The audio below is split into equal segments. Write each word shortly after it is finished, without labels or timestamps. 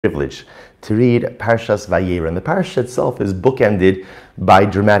privilege to read Parshas Vayera. And the parsha itself is bookended by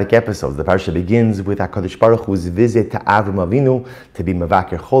dramatic episodes. The parsha begins with HaKadosh Baruch Hu's visit to Avram Avinu to be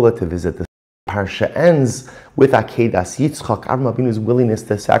Mavaker Chola, to visit the parsha ends with Akedas Yitzchak, Avram Avinu's willingness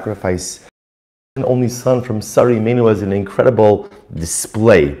to sacrifice an only son from Sarah Imenu as an incredible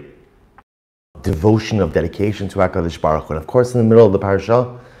display of devotion, of dedication to HaKadosh Baruch Hu. And of course, in the middle of the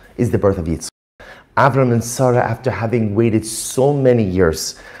parsha is the birth of Yitzchak. Avram and Sarah, after having waited so many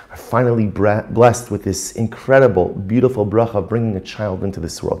years, are finally blessed with this incredible, beautiful bracha of bringing a child into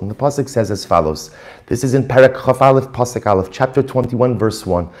this world. And the pasuk says as follows. This is in Perek Chaf Aleph, pasuk Aleph, chapter 21, verse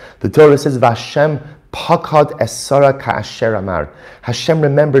 1. The Torah says, "Vashem pakad es Sarah ka'asher amar." Hashem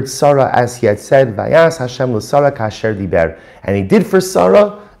remembered Sarah as he had said, "Vayas Hashem l'Sarah ka'asher diber." And he did for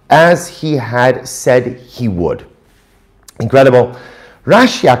Sarah as he had said he would. Incredible.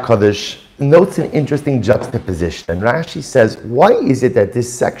 Rashi HaKadosh notes an interesting juxtaposition. And Rashi says, why is it that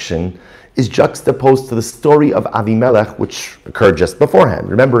this section is juxtaposed to the story of Avimelech, which occurred just beforehand?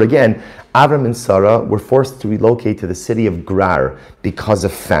 Remember again, Avram and Sarah were forced to relocate to the city of Gerar because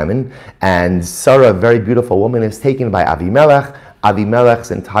of famine. And Sarah, a very beautiful woman, is taken by Avimelech. Avimelech's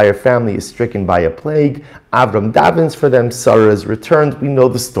entire family is stricken by a plague. Avram davens for them. Sarah is returned. We know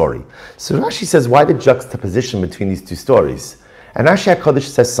the story. So Rashi says, why the juxtaposition between these two stories? And Rashi HaKadosh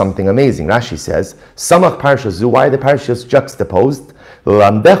says something amazing. Rashi says, Samach Parsha Zu, why the parsha is juxtaposed?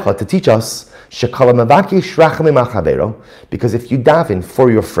 L'lamdecha, to teach us, Shekala Mavakish Rachamim Achavero, because if you daven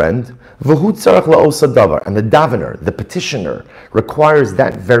for your friend, V'hu tzarach la'osa davar, and the davener, the petitioner, requires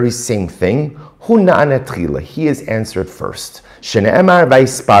that very same thing, Hu na'anet tchila, he is answered first. Shene'emar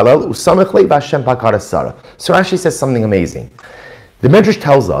v'yispalal u'samech lei v'Hashem pakar Sarah. So Rashi says something amazing. The Medrash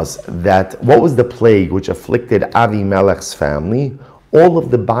tells us that what was the plague which afflicted Avimelech's family? All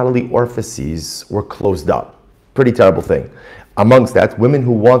of the bodily orifices were closed up. Pretty terrible thing. Amongst that, women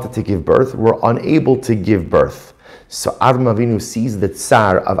who wanted to give birth were unable to give birth. So Avram Avinu sees the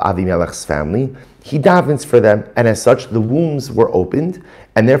tsar of Avimelech's family. He davens for them, and as such, the wombs were opened,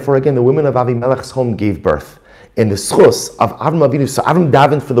 and therefore, again, the women of Avimelech's home gave birth. In the schus of Avram Avinu, so Avram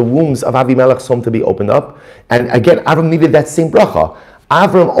davened for the wombs of Avimelech's home to be opened up, and again, Avram needed that same bracha.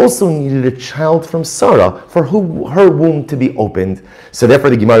 Avram also needed a child from Sarah for her womb to be opened. So therefore,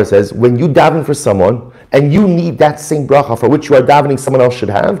 the Gemara says, when you daven for someone, and you need that same bracha for which you are davening someone else should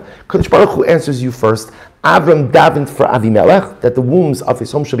have, Kadosh Baruch Hu answers you first. Avram davened for Avimelech, that the wombs of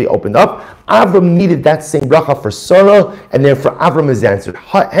his home should be opened up. Avram needed that same bracha for Sarah, and therefore Avram is answered.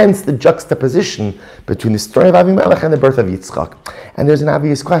 Hence the juxtaposition between the story of Avimelech and the birth of Yitzchak. And there's an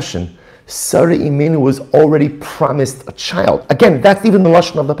obvious question. Sarah Imenu was already promised a child. Again, that's even the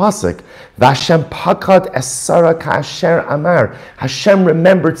lashon of the pasuk. Vashem pakad es Sarah ka'asher amar. Hashem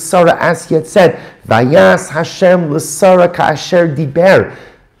remembered Sarah as he had said. Vayas Hashem l'Sarah ka'asher diber.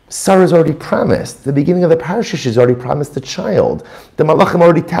 Sarah's already promised. The beginning of the parasha, she's already promised a child. The malachim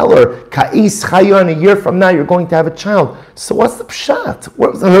already tell her, Ka'is chayon, a year from now you're going to have a child. So what's the pshat?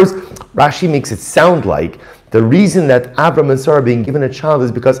 Rashi makes it sound like the reason that Avram and Sarah are being given a child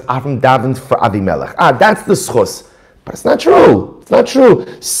is because Avram davened for Avimelech. That's the schus. But it's not true. It's not true.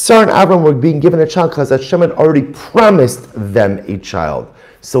 Sarah and Avram were being given a child because Hashem had already promised them a child.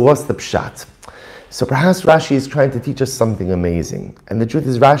 So what's the pshat? So perhaps Rashi is trying to teach us something amazing. And the truth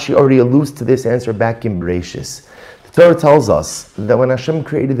is Rashi already alludes to this answer back in Bereshis. The Torah tells us that when Hashem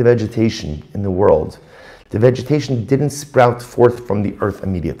created the vegetation in the world, the vegetation didn't sprout forth from the earth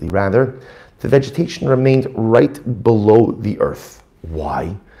immediately. Rather, the vegetation remained right below the earth.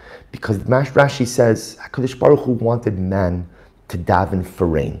 Why? Because Rashi says HaKadosh Baruch Hu wanted man to daven for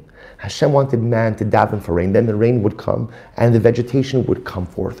rain. Hashem wanted man to daven for rain. Then the rain would come and the vegetation would come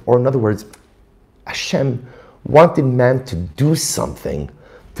forth. Or in other words, Hashem wanted man to do something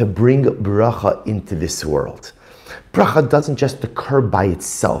to bring bracha into this world. Bracha doesn't just occur by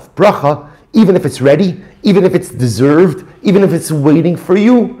itself. Bracha, even if it's ready, even if it's deserved, even if it's waiting for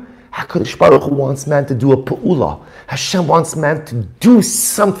you, HaKadosh Baruch Hu wants man to do a pa'ula. Hashem wants man to do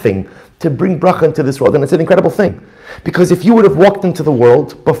something to bring bracha into this world. And it's an incredible thing. Because if you would have walked into the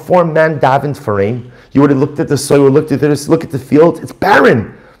world before man davened for rain, you would have looked at the soil, looked at this, look at the field, it's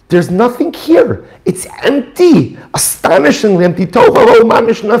barren. There's nothing here. It's empty. Astonishingly empty. Tohu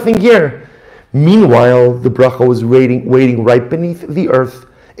mamish, nothing here. Meanwhile, the bracha was waiting right beneath the earth.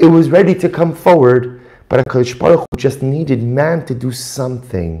 It was ready to come forward, but HaKadosh Baruch Hu just needed man to do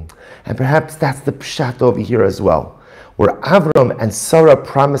something. And perhaps that's the pshat over here as well. Where Avram and Sarah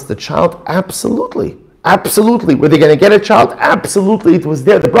promised a child? Absolutely. Absolutely. Were they going to get a child? Absolutely. It was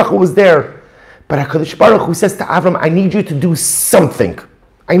there. The bracha was there. But HaKadosh Baruch Hu says to Avram, I need you to do something.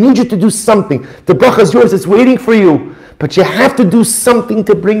 I need you to do something. The bracha is yours. It's waiting for you. but you have to do something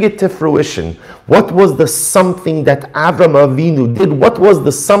to bring it to fruition. What was the something that Avram Avinu did? What was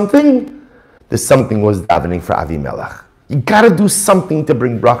the something? The something was davening for Avimelech. You got to do something to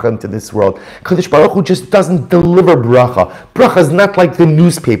bring bracha into this world. Kadosh Baruch Hu just doesn't deliver bracha. Bracha is not like the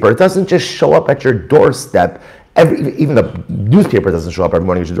newspaper. It doesn't just show up at your doorstep. Even the newspaper doesn't show up every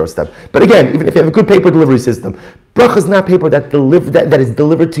morning at your doorstep. But again, even if you have a good paper delivery system, bracha is not paper that is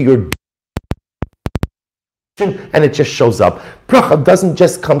delivered to your door and it just shows up. Bracha doesn't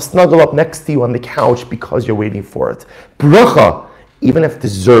just come snuggle up next to you on the couch because you're waiting for it. Bracha, even if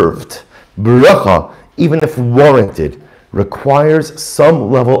deserved, bracha, even if warranted, requires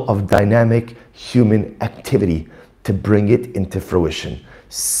some level of dynamic human activity to bring it into fruition.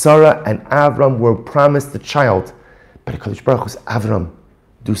 Sarah and Avram were promised a child, but HaKadosh Baruch Hu said, Avram,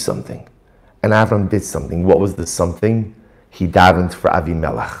 do something. And Avram did something. What was the something? He davened for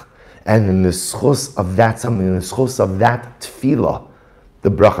Avimelech. And in the schos of that something, in the schos of that tefillah,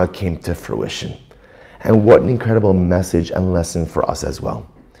 the bracha came to fruition. And what an incredible message and lesson for us as well.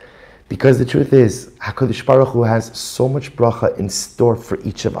 Because the truth is, HaKadosh Baruch Hu has so much bracha in store for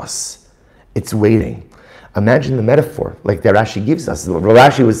each of us. It's waiting. Imagine the metaphor, like that Rashi gives us. What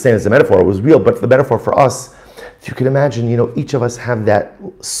Rashi was saying as a metaphor, it was real, but the metaphor for us, if you can imagine, each of us have that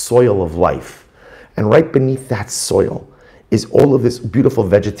soil of life. And right beneath that soil is all of this beautiful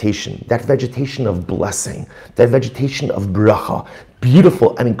vegetation, that vegetation of blessing, that vegetation of bracha,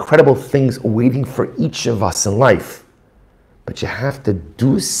 beautiful and incredible things waiting for each of us in life. But you have to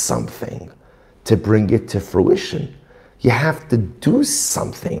do something to bring it to fruition. You have to do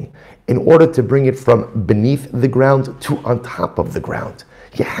something in order to bring it from beneath the ground to on top of the ground.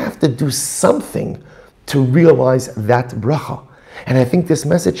 You have to do something to realize that bracha. And I think this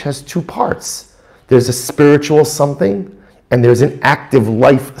message has two parts. There's a spiritual something, and there's an active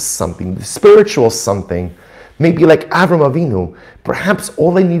life something. The spiritual something, maybe like Avram Avinu, perhaps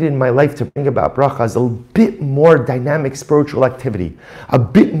all I needed in my life to bring about bracha is a bit more dynamic spiritual activity, a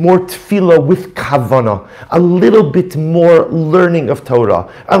bit more tefillah with kavanah, a little bit more learning of Torah,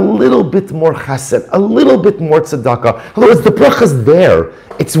 a little bit more chesed, a little bit more tzedakah. In other words, the bracha is there.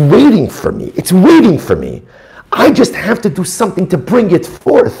 It's waiting for me. It's waiting for me. I just have to do something to bring it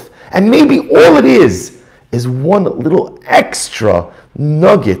forth. And maybe all it is one little extra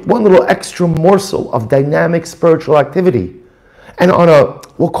nugget, one little extra morsel of dynamic spiritual activity. And on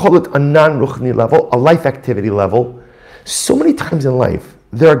we'll call it a non-ruchni level, a life activity level, so many times in life,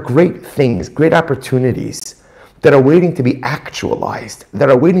 there are great things, great opportunities that are waiting to be actualized, that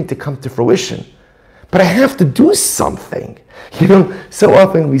are waiting to come to fruition. But I have to do something. So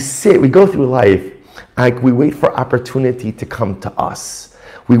often we go through life, like we wait for opportunity to come to us.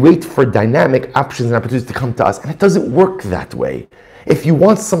 We wait for dynamic options and opportunities to come to us, and it doesn't work that way. If you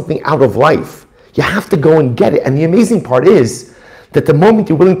want something out of life, you have to go and get it. And the amazing part is that the moment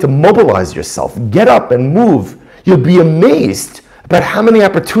you're willing to mobilize yourself, get up and move, you'll be amazed about how many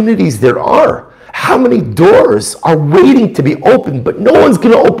opportunities there are, how many doors are waiting to be opened, but no one's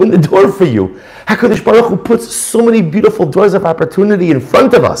going to open the door for you. HaKadosh Baruch Hu puts so many beautiful doors of opportunity in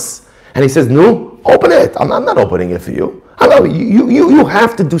front of us. And he says, no, open it. I'm not opening it for you. You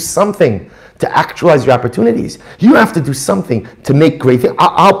have to do something to actualize your opportunities. You have to do something to make great things.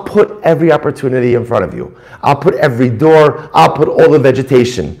 I'll put every opportunity in front of you. I'll put every door. I'll put all the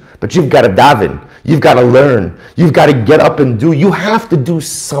vegetation. But you've got to daven. You've got to learn. You've got to get up and do. You have to do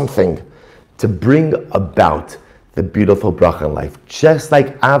something to bring about the beautiful bracha in life. Just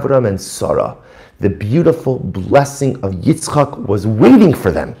like Avram and Sarah, the beautiful blessing of Yitzchak was waiting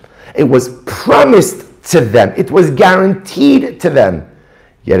for them. It was promised to them. It was guaranteed to them.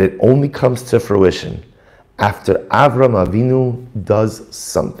 Yet it only comes to fruition after Avram Avinu does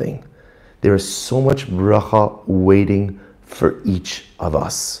something. There is so much bracha waiting for each of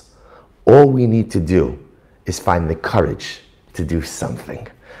us. All we need to do is find the courage to do something.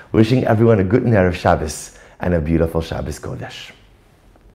 Wishing everyone a good Erev Shabbos and a beautiful Shabbos Kodesh.